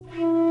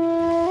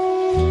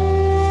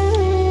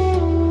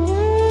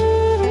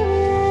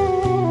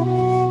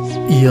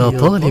يا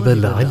طالب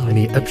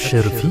العلم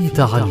أبشر في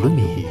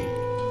تعلمه،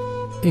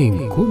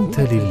 إن كنت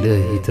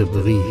لله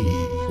تبغيه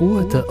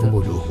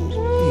وتأمله.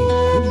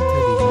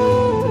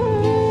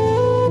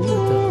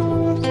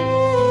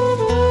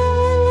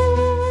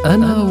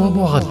 أنا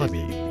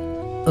ومعلمي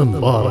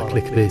مبارك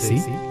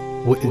الكباسي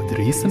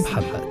وإدريس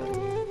محمد.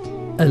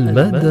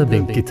 المادة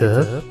من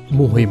كتاب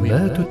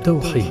مهمات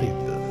التوحيد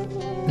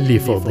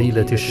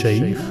لفضيلة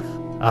الشيخ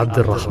عبد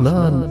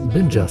الرحمن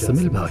بن جاسم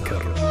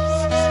الباكر.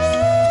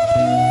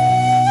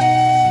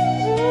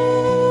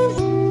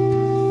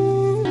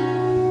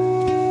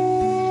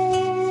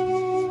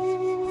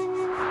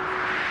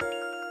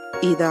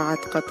 إذاعة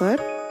قطر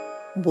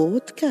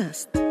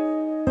بودكاست.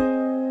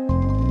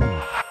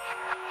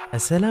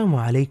 السلام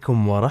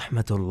عليكم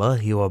ورحمة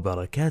الله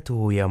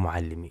وبركاته يا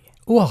معلمي.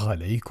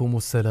 وعليكم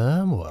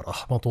السلام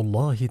ورحمة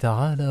الله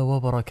تعالى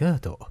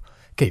وبركاته.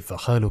 كيف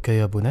حالك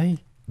يا بني؟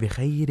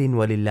 بخير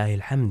ولله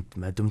الحمد،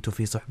 ما دمت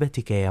في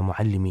صحبتك يا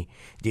معلمي.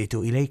 جئت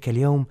إليك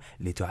اليوم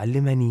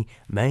لتعلمني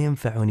ما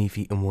ينفعني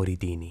في أمور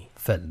ديني.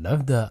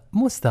 فلنبدأ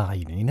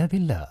مستعينين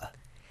بالله.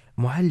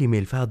 معلمي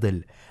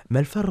الفاضل، ما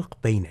الفرق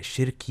بين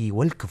الشرك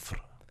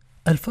والكفر؟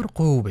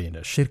 الفرق بين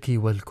الشرك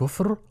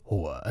والكفر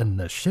هو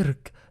أن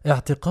الشرك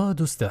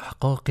اعتقاد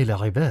استحقاق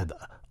العبادة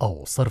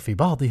أو صرف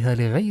بعضها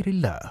لغير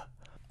الله،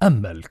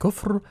 أما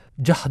الكفر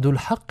جحد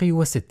الحق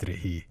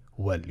وستره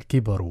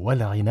والكبر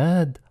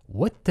والعناد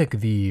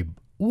والتكذيب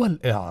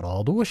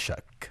والإعراض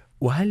والشك.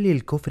 وهل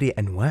للكفر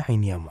أنواع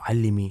يا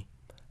معلمي؟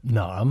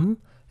 نعم،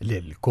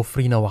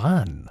 للكفر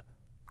نوعان: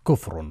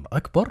 كفر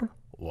أكبر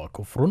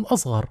وكفر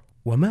أصغر.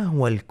 وما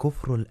هو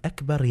الكفر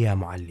الأكبر يا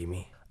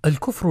معلمي؟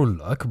 الكفر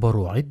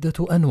الأكبر عدة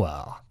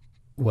أنواع،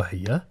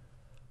 وهي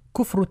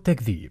كفر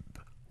التكذيب،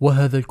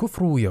 وهذا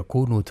الكفر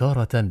يكون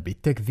تارة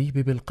بالتكذيب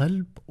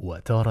بالقلب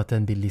وتارة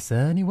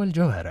باللسان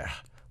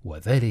والجوارح،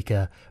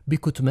 وذلك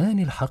بكتمان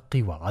الحق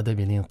وعدم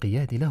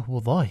الانقياد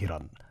له ظاهرا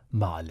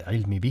مع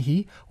العلم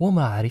به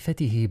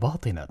ومعرفته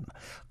باطنا.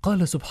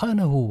 قال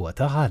سبحانه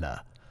وتعالى: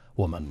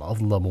 ومن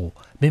أظلم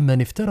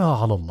ممن افترى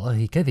على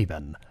الله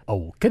كذبا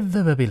أو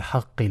كذب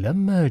بالحق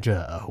لما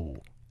جاءه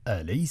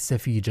أليس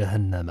في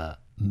جهنم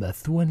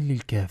مثوى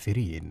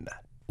للكافرين.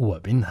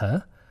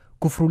 ومنها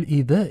كفر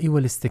الإيذاء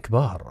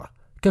والاستكبار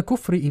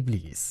ككفر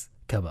إبليس،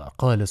 كما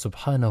قال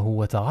سبحانه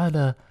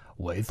وتعالى: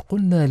 وإذ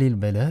قلنا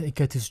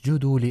للملائكة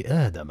اسجدوا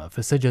لآدم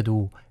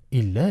فسجدوا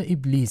إلا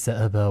إبليس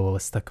أبى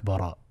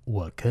واستكبر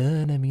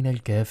وكان من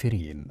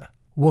الكافرين.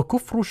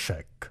 وكفر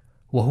الشك،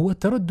 وهو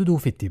التردد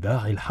في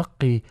اتباع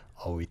الحق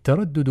أو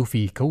التردد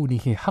في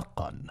كونه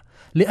حقا،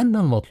 لأن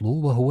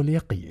المطلوب هو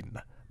اليقين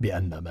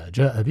بأن ما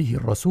جاء به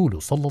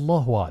الرسول صلى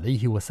الله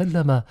عليه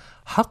وسلم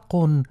حق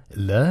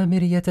لا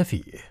مرية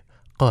فيه.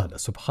 قال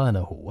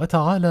سبحانه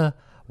وتعالى: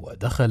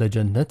 ودخل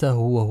جنته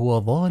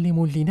وهو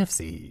ظالم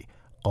لنفسه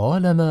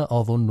قال ما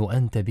أظن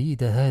أن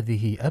تبيد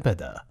هذه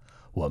أبدا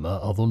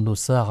وما أظن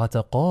الساعة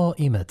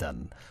قائمة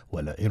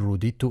ولئن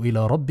رددت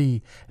إلى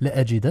ربي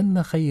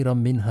لأجدن خيرا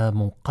منها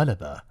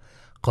منقلبا.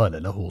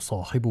 قال له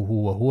صاحبه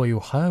وهو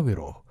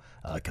يحاوره: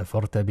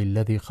 أكفرت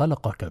بالذي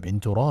خلقك من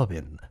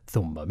تراب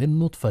ثم من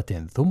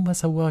نطفة ثم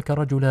سواك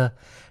رجلا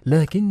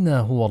لكن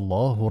هو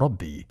الله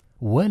ربي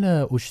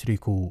ولا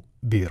أشرك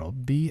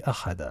بربي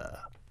أحدا.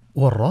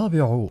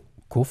 والرابع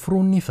كفر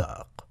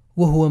النفاق،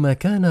 وهو ما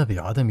كان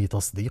بعدم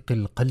تصديق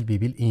القلب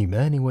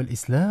بالإيمان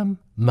والإسلام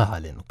مع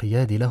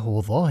الانقياد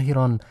له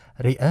ظاهرا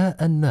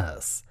رئاء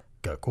الناس،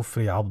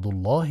 ككفر عبد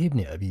الله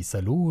بن أبي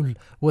سلول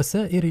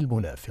وسائر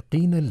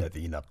المنافقين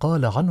الذين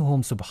قال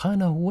عنهم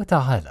سبحانه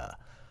وتعالى: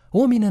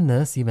 ومن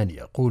الناس من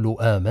يقول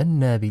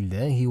آمنا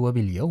بالله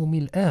وباليوم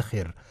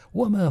الآخر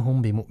وما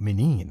هم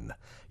بمؤمنين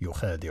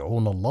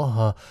يخادعون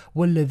الله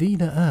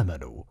والذين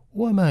آمنوا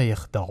وما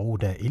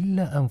يخدعون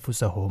إلا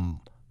أنفسهم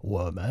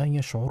وما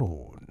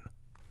يشعرون.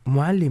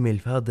 معلمي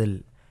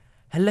الفاضل،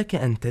 هل لك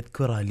أن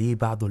تذكر لي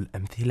بعض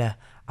الأمثلة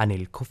عن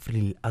الكفر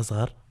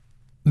الأصغر؟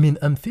 من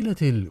أمثلة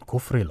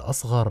الكفر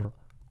الأصغر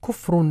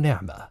كفر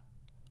النعمة.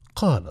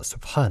 قال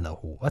سبحانه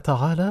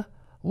وتعالى: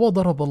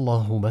 وضرب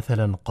الله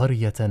مثلا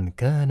قرية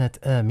كانت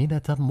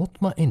آمنة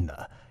مطمئنة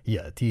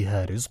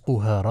يأتيها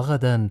رزقها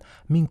رغدا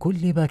من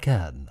كل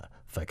مكان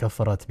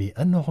فكفرت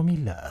بأنعم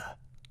الله.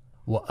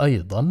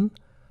 وأيضا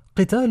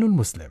قتال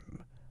المسلم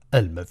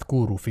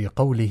المذكور في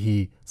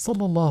قوله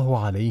صلى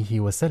الله عليه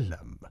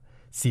وسلم: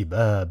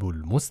 سباب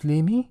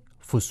المسلم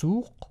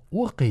فسوق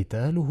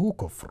وقتاله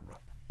كفر.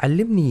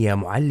 علمني يا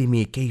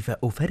معلمي كيف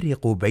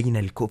أفرق بين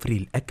الكفر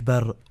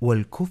الأكبر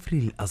والكفر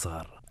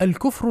الأصغر.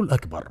 الكفر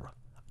الأكبر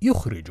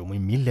يخرج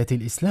من ملة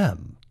الإسلام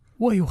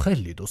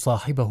ويخلد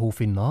صاحبه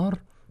في النار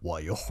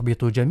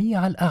ويحبط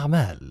جميع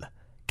الأعمال،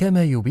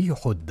 كما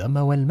يبيح الدم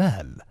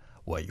والمال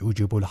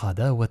ويوجب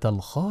العداوة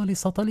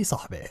الخالصة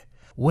لصاحبه،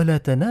 ولا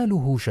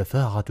تناله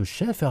شفاعة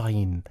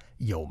الشافعين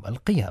يوم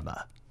القيامة.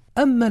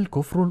 أما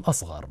الكفر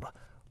الأصغر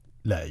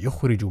لا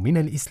يخرج من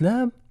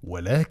الإسلام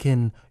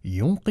ولكن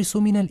ينقص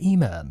من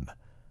الإيمان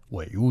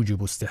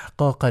ويوجب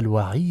استحقاق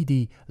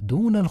الوعيد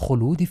دون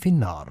الخلود في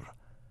النار،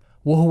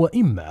 وهو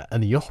إما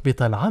أن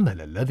يحبط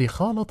العمل الذي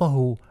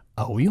خالطه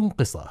أو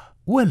ينقصه،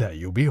 ولا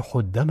يبيح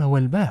الدم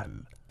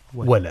والمال،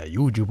 ولا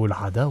يوجب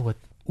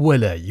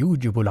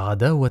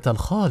العداوة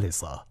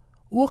الخالصة،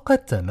 وقد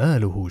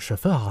تناله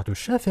شفاعة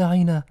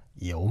الشافعين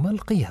يوم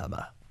القيامة.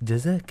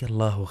 جزاك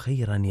الله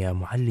خيرا يا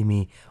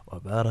معلمي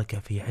وبارك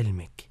في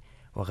علمك،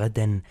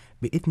 وغدا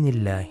بإذن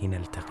الله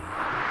نلتقي.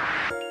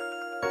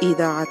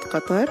 إذاعة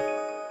قطر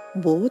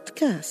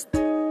بودكاست.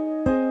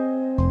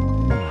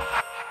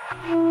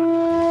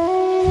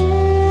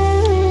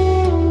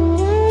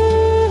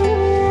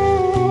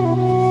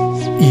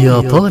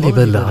 يا طالب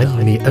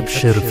العلم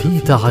أبشر في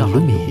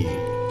تعلمه،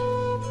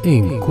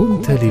 إن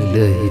كنت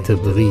لله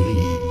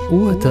تبغيه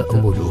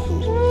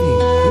وتأمله.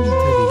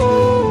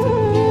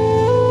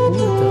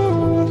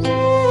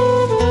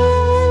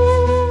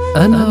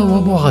 أنا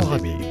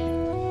ومعلمي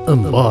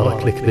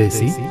مبارك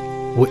الكباسي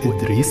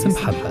وإدريس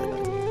محمد.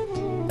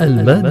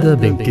 المادة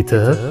من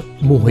كتاب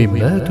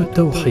مهمات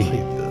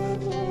التوحيد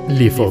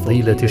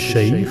لفضيلة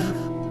الشيخ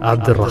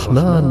عبد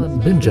الرحمن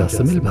بن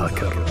جاسم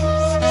الباكر.